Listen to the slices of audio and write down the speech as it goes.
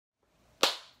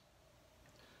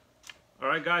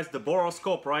Alright guys, the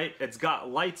boroscope, right? It's got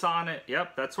lights on it.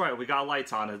 Yep, that's right, we got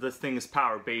lights on it. This thing is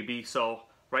powered, baby. So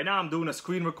right now I'm doing a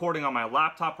screen recording on my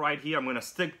laptop right here. I'm gonna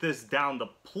stick this down the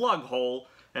plug hole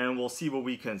and we'll see what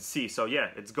we can see. So yeah,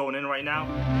 it's going in right now.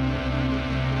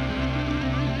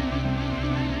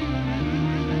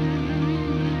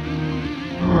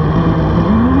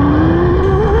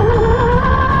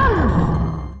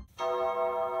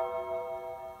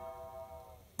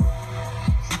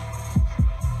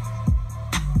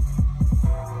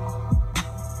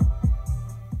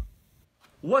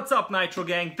 What's up, Nitro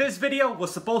Gang? This video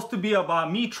was supposed to be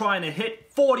about me trying to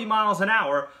hit 40 miles an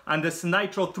hour on this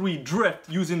Nitro 3 drift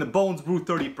using the Bones Brew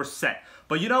 30%.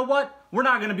 But you know what? We're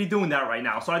not going to be doing that right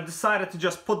now. So I decided to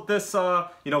just put this,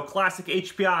 classic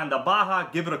HPI on the Baja,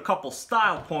 give it a couple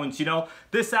style points,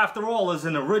 This, after all, is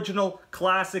an original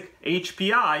classic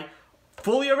HPI.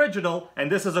 Fully original,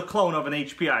 and this is a clone of an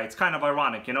HPI. It's kind of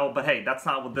ironic, but hey, that's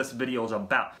not what this video is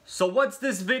about. So what's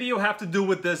this video have to do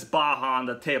with this Baja on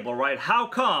the table, right? How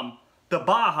come the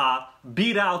Baja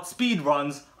beat out speed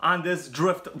runs on this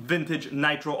Drift Vintage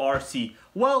Nitro RC?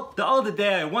 Well, the other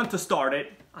day I went to start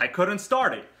it, I couldn't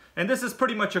start it. And this is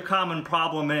pretty much a common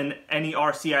problem in any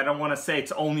RC. I don't want to say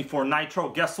it's only for Nitro.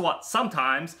 Guess what?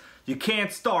 Sometimes you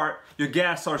can't start your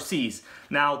gas RCs.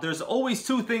 Now, there's always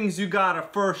two things you gotta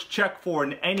first check for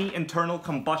in any internal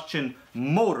combustion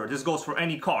motor. This goes for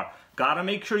any car. Gotta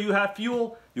make sure you have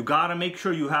fuel. You gotta make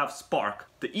sure you have spark.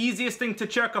 The easiest thing to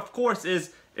check, of course,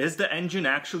 is the engine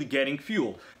actually getting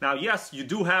fuel? Now, yes, you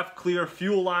do have clear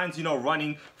fuel lines,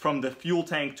 running from the fuel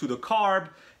tank to the carb.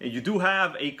 And you do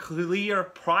have a clear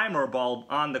primer bulb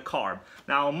on the carb.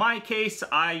 Now, in my case,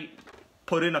 I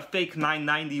put in a fake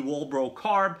 990 Walbro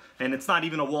carb, and it's not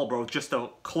even a Walbro, it's just a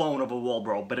clone of a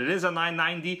Walbro, but it is a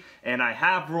 990, and I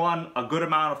have run a good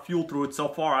amount of fuel through it so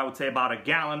far. I would say about a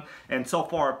gallon, and so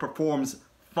far it performs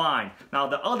fine. Now,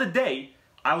 the other day,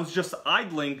 I was just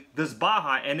idling this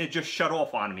Baja and it just shut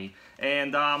off on me.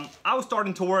 And I was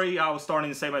starting to worry. I was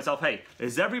starting to say to myself, hey,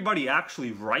 is everybody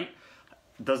actually right?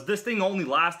 Does this thing only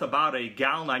last about a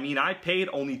gallon? I mean, I paid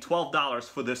only $12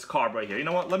 for this carb right here. You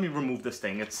know what? Let me remove this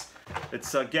thing. It's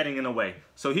getting in the way.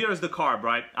 So here's the carb,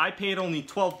 right? I paid only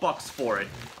 12 bucks for it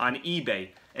on eBay.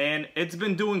 And it's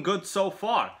been doing good so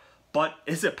far. But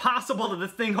is it possible that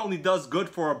this thing only does good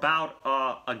for about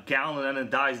a gallon and then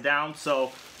it dies down?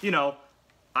 So,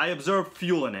 I observed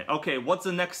fuel in it. Okay, what's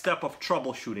the next step of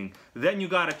troubleshooting? Then you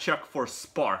gotta check for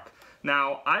spark.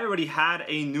 Now, I already had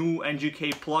a new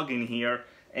NGK plug in here,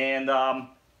 and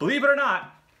believe it or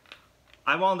not,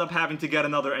 I wound up having to get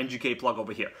another NGK plug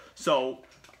over here. So,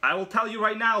 I will tell you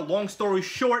right now, long story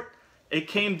short, it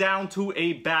came down to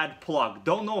a bad plug.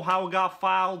 Don't know how it got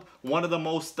filed. One of the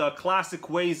most classic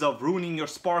ways of ruining your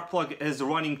spark plug is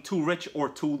running too rich or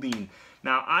too lean.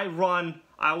 Now, I run,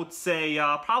 I would say,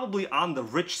 probably on the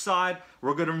rich side.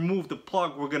 We're gonna remove the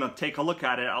plug, we're gonna take a look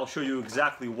at it. I'll show you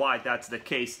exactly why that's the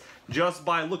case. Just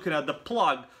by looking at the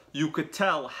plug, you could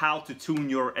tell how to tune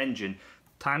your engine.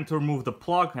 Time to remove the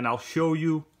plug and I'll show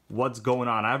you what's going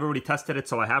on. I've already tested it,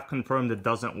 so I have confirmed it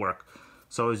doesn't work.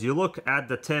 So as you look at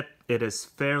the tip, it is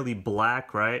fairly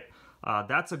black, right?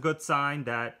 That's a good sign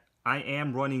that I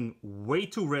am running way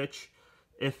too rich.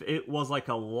 If it was like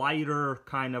a lighter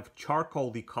kind of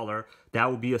charcoal-y color,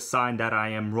 that would be a sign that I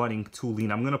am running too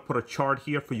lean. I'm gonna put a chart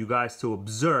here for you guys to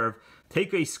observe.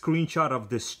 Take a screenshot of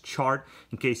this chart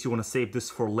in case you wanna save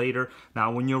this for later.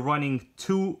 Now, when you're running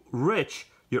too rich,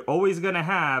 you're always gonna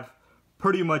have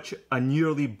pretty much a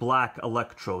nearly black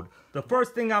electrode. The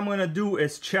first thing I'm gonna do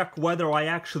is check whether I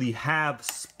actually have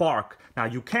spark. Now,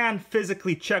 you can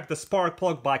physically check the spark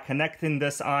plug by connecting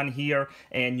this on here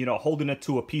and, holding it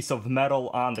to a piece of metal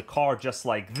on the car just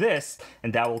like this,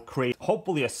 and that will create,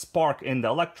 hopefully, a spark in the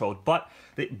electrode. But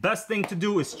the best thing to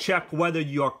do is check whether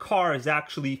your car is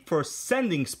actually first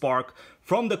sending spark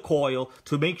from the coil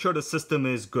to make sure the system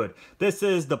is good. This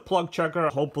is the plug checker.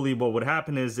 Hopefully what would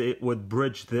happen is it would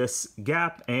bridge this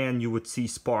gap and you would see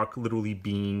spark literally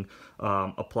being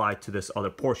applied to this other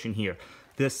portion here.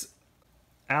 This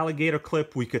alligator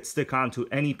clip we could stick onto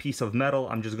any piece of metal.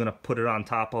 I'm just gonna put it on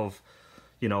top of,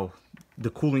 the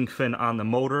cooling fin on the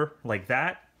motor like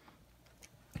that.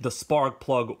 The spark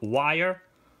plug wire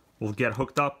will get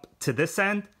hooked up to this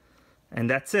end, and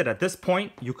that's it. At this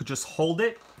point, you could just hold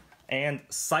it and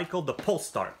cycle the pull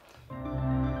start.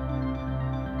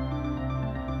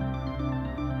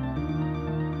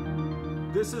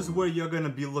 This is where you're gonna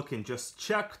be looking. Just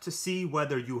check to see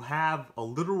whether you have a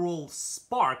literal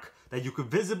spark that you could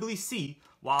visibly see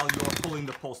while you're pulling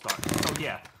the pull start. So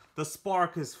yeah, the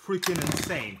spark is freaking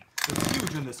insane. It's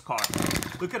huge in this car.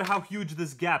 Look at how huge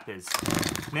this gap is.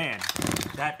 Man,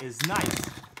 that is nice.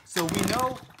 So we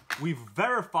know we've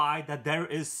verified that there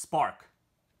is spark.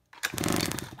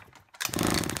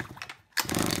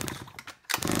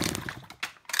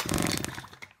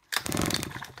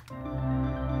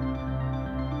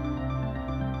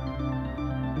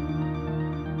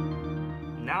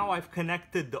 Now I've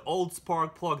connected the old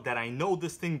spark plug that I know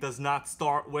this thing does not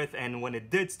start with, and when it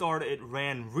did start, it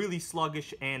ran really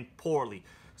sluggish and poorly.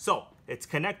 So it's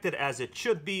connected as it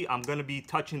should be. I'm going to be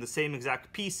touching the same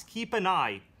exact piece. Keep an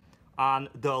eye on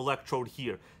the electrode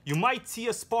here. You might see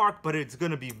a spark, but it's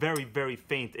going to be very, very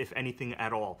faint, if anything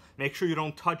at all. Make sure you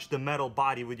don't touch the metal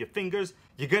body with your fingers.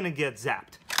 You're going to get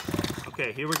zapped.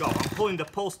 Okay, here we go. I'm pulling the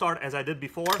pull start as I did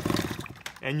before,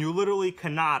 and you literally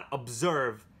cannot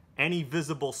observe any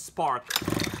visible spark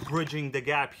bridging the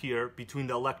gap here between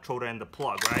the electrode and the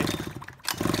plug, right?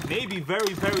 Maybe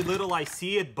very, very little I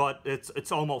see it, but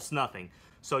it's almost nothing.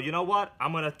 So you know what?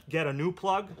 I'm gonna get a new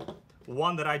plug,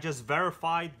 one that I just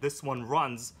verified. This one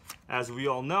runs. As we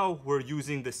all know, we're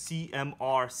using the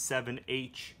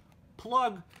CMR7H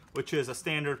plug, which is a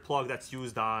standard plug that's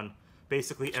used on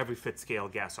basically every fit scale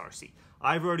gas RC.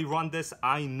 I've already run this.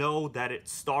 I know that it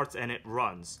starts and it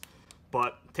runs.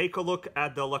 But take a look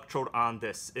at the electrode on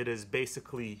this. It is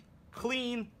basically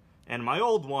clean, and my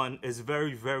old one is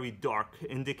very, very dark,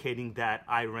 indicating that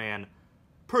I ran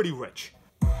pretty rich.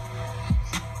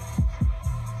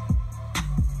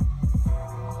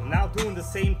 I'm now doing the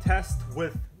same test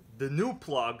with the new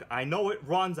plug. I know it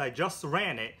runs, I just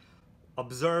ran it.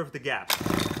 Observe the gap.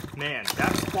 Man,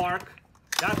 that spark,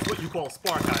 that's what you call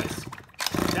spark, guys.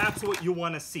 That's what you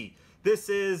want to see. This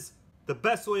is the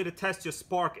best way to test your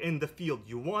spark in the field.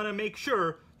 You want to make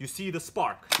sure you see the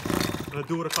spark. I'm going to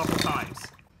do it a couple times.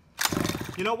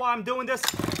 You know why I'm doing this?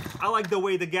 I like the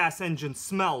way the gas engine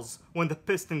smells when the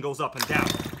piston goes up and down.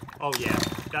 Oh yeah,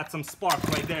 that's some spark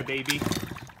right there, baby.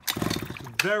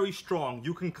 Very strong.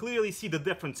 You can clearly see the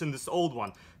difference in this old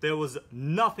one. There was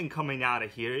nothing coming out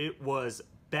of here. It was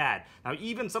bad. Now,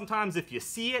 even sometimes if you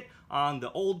see it on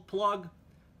the old plug,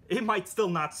 it might still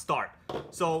not start.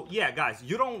 So yeah, guys,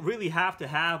 you don't really have to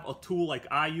have a tool like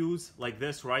I use, like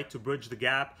this, right, to bridge the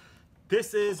gap.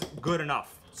 This is good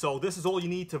enough. So this is all you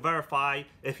need to verify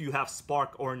if you have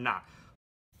spark or not.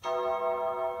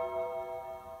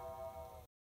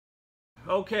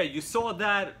 Okay, you saw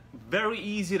that. Very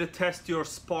easy to test your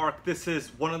spark. This is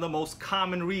one of the most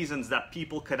common reasons that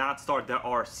people cannot start their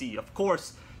RC. Of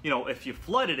course, you know, if you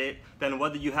flooded it, then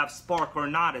whether you have spark or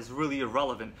not is really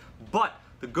irrelevant. But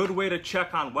the good way to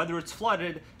check on whether it's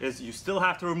flooded is you still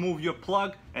have to remove your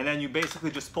plug, and then you basically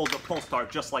just pull the pull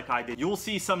start just like I did. You'll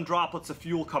see some droplets of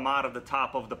fuel come out of the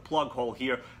top of the plug hole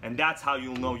here, and that's how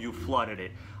you'll know you flooded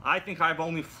it. I think I've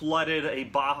only flooded a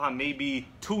Baja maybe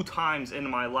 2 times in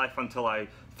my life until I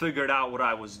figured out what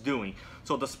I was doing.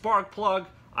 So the spark plug,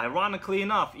 ironically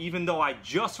enough, even though I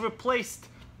just replaced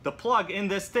the plug in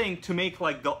this thing to make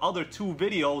like the other 2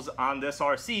 videos on this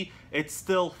RC, it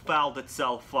still fouled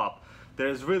itself up.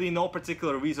 There's really no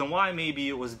particular reason why. Maybe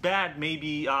it was bad,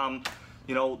 maybe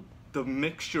you know, the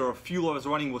mixture of fuel I was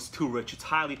running was too rich. It's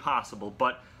highly possible,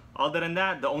 but other than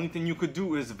that, the only thing you could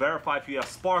do is verify if you have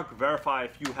spark, verify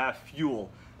if you have fuel,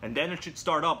 and then it should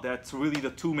start up. That's really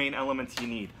the 2 main elements you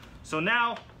need. So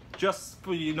now, just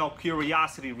for, you know,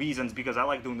 curiosity reasons, because I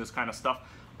like doing this kind of stuff,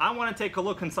 I want to take a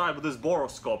look inside with this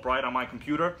boroscope, right, on my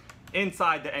computer,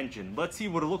 inside the engine. Let's see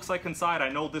what it looks like inside. I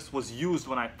know this was used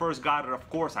when I first got it, of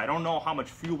course. I don't know how much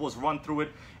fuel was run through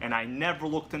it, and I never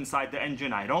looked inside the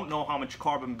engine. I don't know how much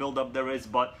carbon buildup there is,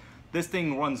 but this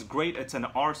thing runs great. It's an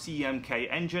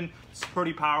RCMK engine. It's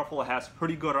pretty powerful. It has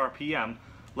pretty good RPM.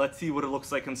 Let's see what it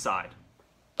looks like inside.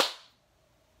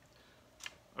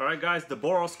 Alright guys, the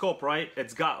boroscope, right?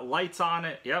 It's got lights on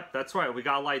it. Yep, that's right. We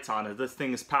got lights on it. This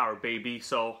thing is powered, baby.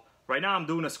 So right now I'm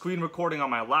doing a screen recording on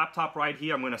my laptop right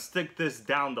here. I'm going to stick this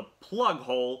down the plug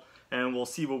hole and we'll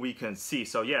see what we can see.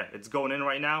 So yeah, it's going in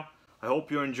right now. I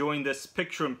hope you're enjoying this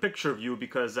picture-in-picture view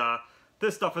because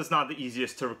this stuff is not the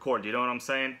easiest to record. You know what I'm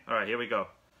saying? Alright, here we go.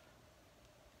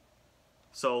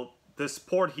 So this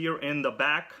port here in the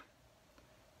back,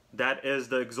 that is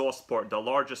the exhaust port, the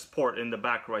largest port in the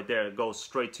back right there. It goes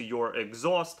straight to your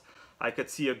exhaust. I could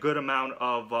see a good amount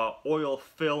of oil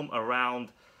film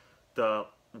around the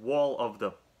wall of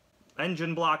the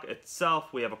engine block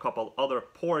itself. We have a couple other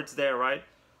ports there, right?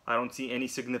 I don't see any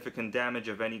significant damage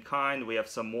of any kind. We have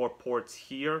some more ports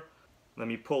here. Let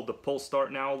me pull the pull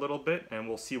start now a little bit and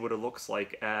we'll see what it looks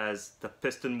like as the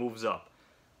piston moves up.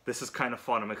 This is kind of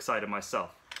fun. I'm excited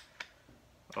myself.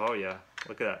 Oh yeah,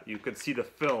 look at that. You can see the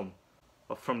film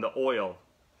from the oil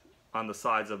on the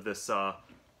sides of this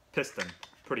piston.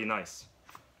 Pretty nice.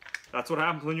 That's what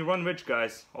happens when you run rich,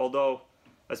 guys. Although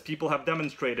as people have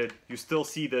demonstrated, you still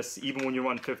see this even when you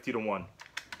run 50-to-1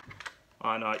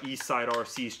 on Eastside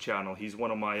RC's channel. He's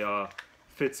one of my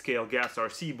fit scale gas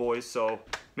RC boys, so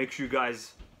make sure you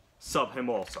guys sub him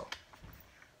also.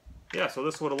 Yeah, so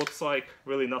this is what it looks like.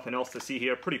 Really nothing else to see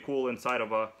here. Pretty cool inside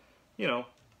of a, you know,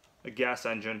 a gas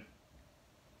engine.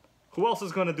 Who else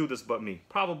is gonna do this but me?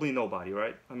 Probably nobody,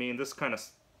 right? I mean, this kind of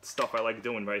stuff I like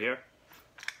doing right here.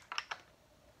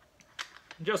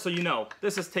 Just so you know,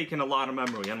 this is taking a lot of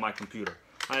memory on my computer.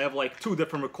 I have like 2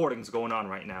 different recordings going on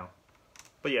right now.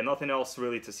 But yeah, nothing else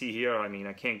really to see here. I mean,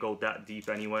 I can't go that deep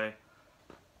anyway.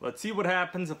 Let's see what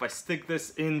happens if I stick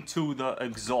this into the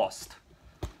exhaust.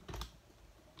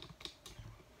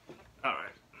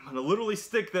 Alright, I'm gonna literally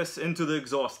stick this into the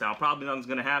exhaust now. Probably nothing's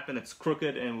gonna happen. It's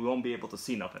crooked and we won't be able to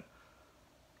see nothing.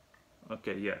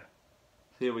 Okay, yeah.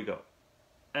 Here we go.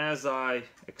 As I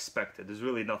expected, there's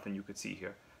really nothing you could see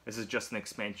here. This is just an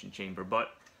expansion chamber. But,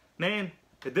 man,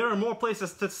 if there are more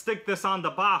places to stick this on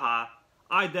the Baja,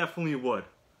 I definitely would.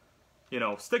 You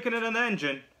know, sticking it in the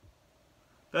engine,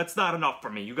 that's not enough for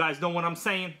me. You guys know what I'm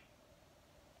saying?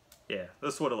 Yeah,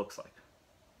 this is what it looks like.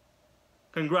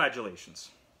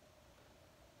 Congratulations.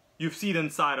 You've seen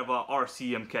inside of a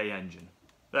RCMK engine.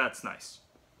 That's nice.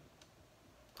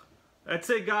 That's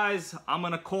it, guys. I'm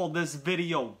gonna call this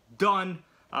video done.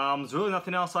 There's really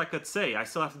nothing else I could say. I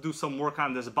still have to do some work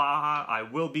on this Baja. I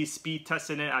will be speed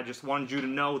testing it. I just wanted you to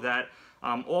know that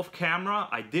off camera,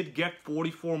 I did get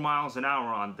 44 miles an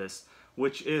hour on this,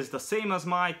 which is the same as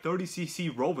my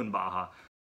 30cc roving Baja.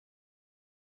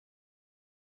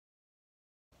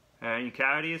 Any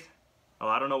cavities? Well,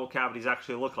 I don't know what cavities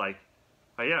actually look like.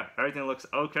 But yeah, everything looks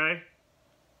okay.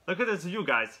 Look at this view,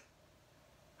 guys.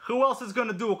 Who else is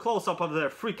gonna do a close-up of their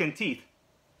freaking teeth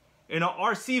in an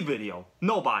RC video?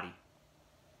 Nobody.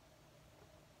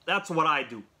 That's what I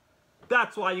do.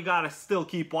 That's why you gotta still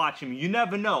keep watching me. You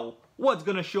never know what's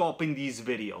gonna show up in these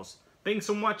videos. Thanks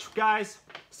so much, guys.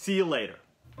 See you later.